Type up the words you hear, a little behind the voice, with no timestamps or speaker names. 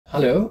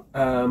Hello,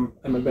 I'm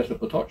Alberto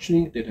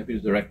Pototschnig, the Deputy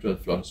Director of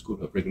the Florence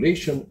School of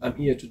Regulation. I'm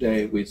here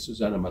today with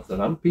Susanna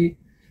Metsälampi.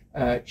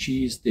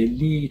 She is the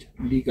lead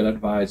legal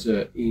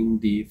advisor in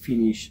the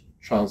Finnish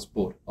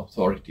Transport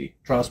Authority,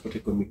 Transport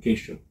and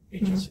Communication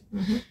Agency.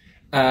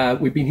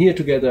 We've been here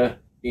together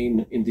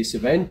in this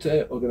event,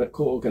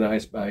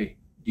 co-organized by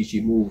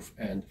DG Move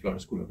and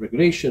Florence School of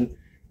Regulation.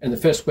 And the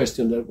first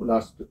question that we'll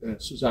ask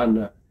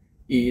Susanna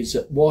is,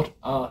 what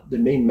are the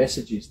main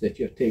messages that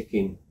you're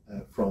taking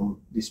from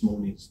this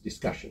morning's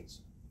discussions?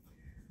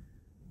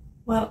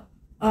 Well,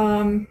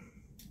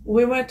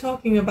 we were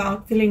talking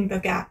about filling the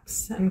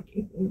gaps and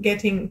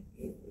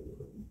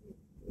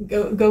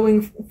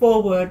going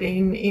forward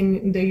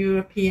in the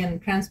European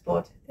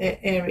transport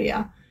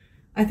area.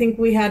 I think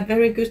we had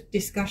very good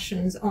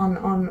discussions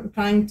on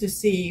trying to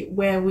see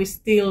where we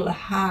still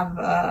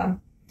have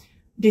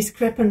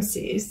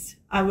discrepancies,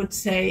 I would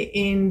say,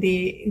 in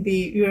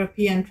the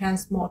European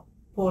transport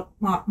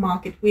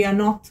market. We are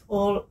not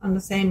all on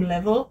the same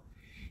level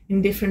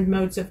in different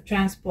modes of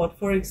transport.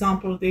 For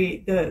example,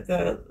 the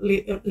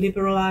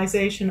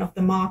liberalization of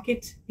the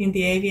market in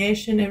the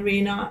aviation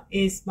arena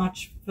is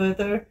much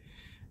further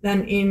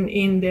than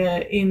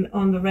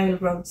on the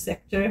railroad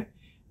sector,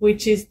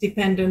 which is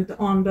dependent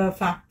on the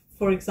fact,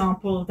 for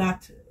example,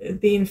 that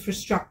the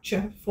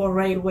infrastructure for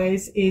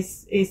railways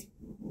is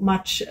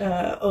much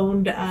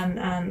owned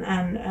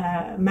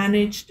and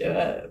managed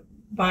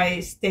by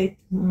state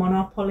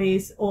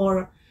monopolies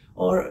or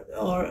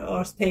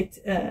state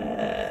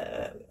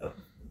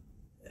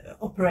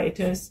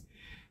operators.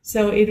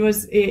 So it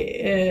was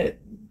the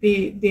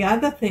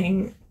other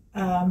thing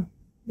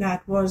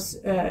that was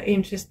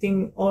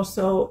interesting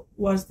also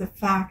was the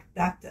fact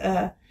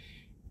that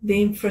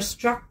the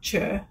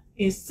infrastructure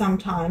is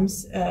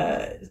sometimes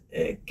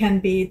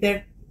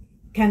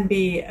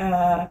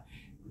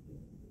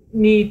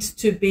needs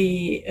to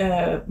be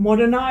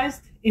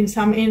modernized in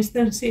some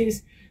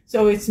instances.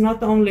 So it's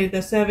not only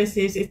the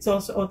services, it's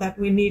also that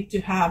we need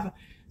to have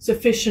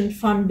sufficient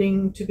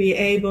funding to be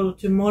able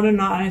to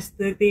modernize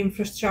the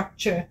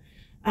infrastructure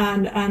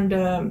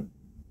and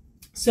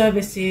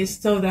services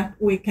so that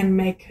we can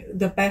make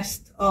the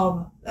best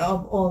of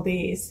all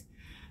these.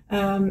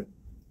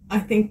 I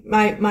think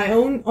my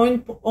own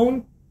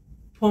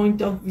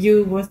point of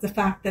view was the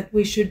fact that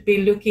we should be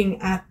looking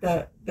at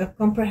the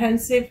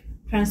comprehensive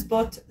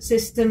transport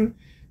system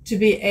to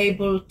be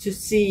able to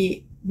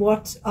see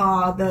what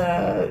are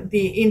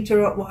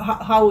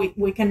how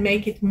we can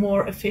make it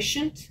more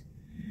efficient,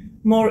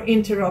 more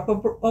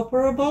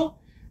interoperable,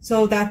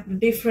 so that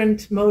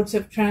different modes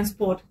of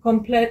transport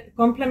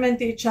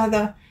complement each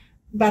other,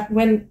 but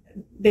when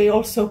they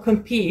also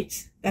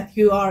compete, that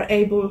you are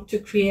able to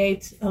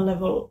create a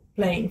level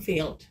playing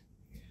field.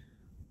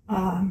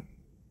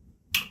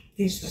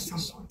 These are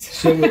some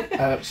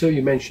points. So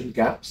you mentioned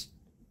gaps,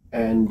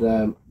 and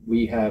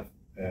we have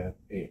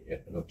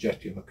an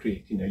objective of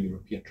creating a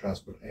European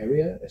transport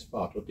area as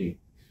part of the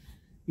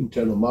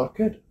internal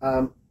market.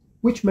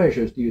 Which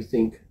measures do you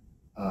think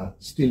are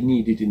still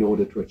needed in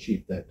order to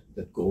achieve that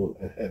goal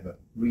and have a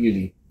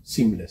really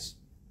seamless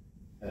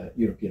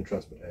European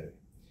transport area?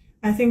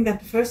 I think that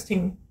the first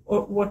thing,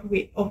 or what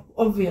we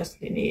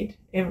obviously need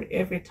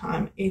every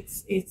time,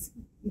 it's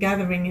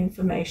gathering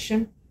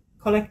information,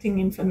 collecting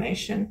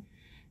information,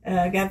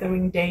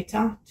 gathering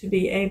data to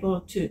be able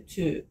to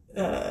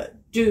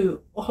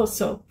do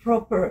also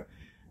proper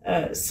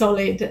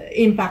solid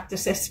impact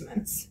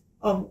assessments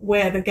of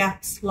where the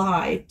gaps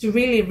lie, to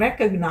really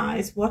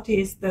recognize what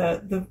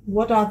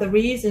are the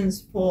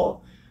reasons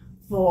for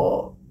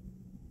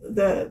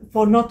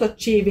not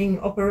achieving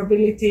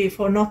operability,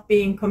 for not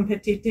being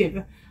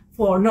competitive,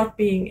 for not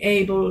being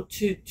able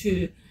to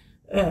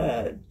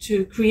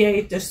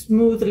create a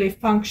smoothly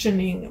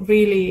functioning,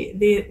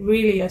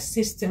 really a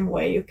system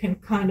where you can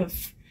kind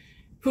of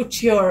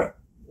put your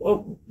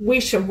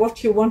wish of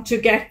what you want to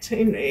get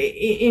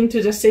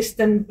into the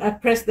system,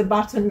 press the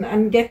button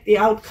and get the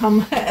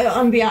outcome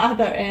on the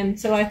other end.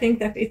 So I think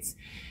that it's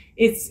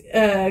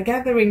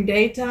gathering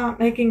data,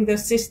 making the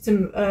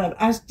system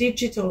as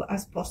digital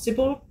as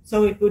possible.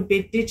 So it would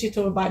be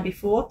digital by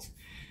default.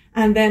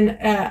 And then,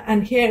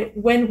 and here,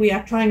 when we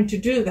are trying to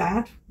do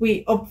that,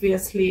 we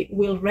obviously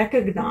will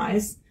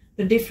recognize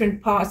the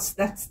different parts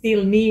that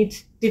still need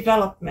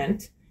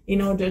development in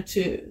order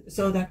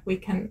so that we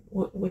can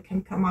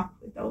come up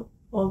with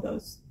all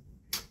those.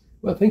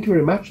 Well, thank you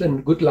very much,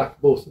 and good luck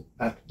both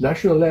at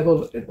national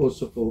level and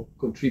also for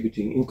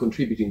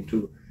contributing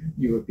to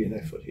European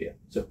effort here.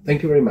 So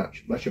thank you very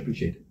much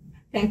appreciated.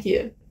 Thank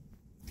you.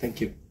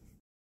 Thank you.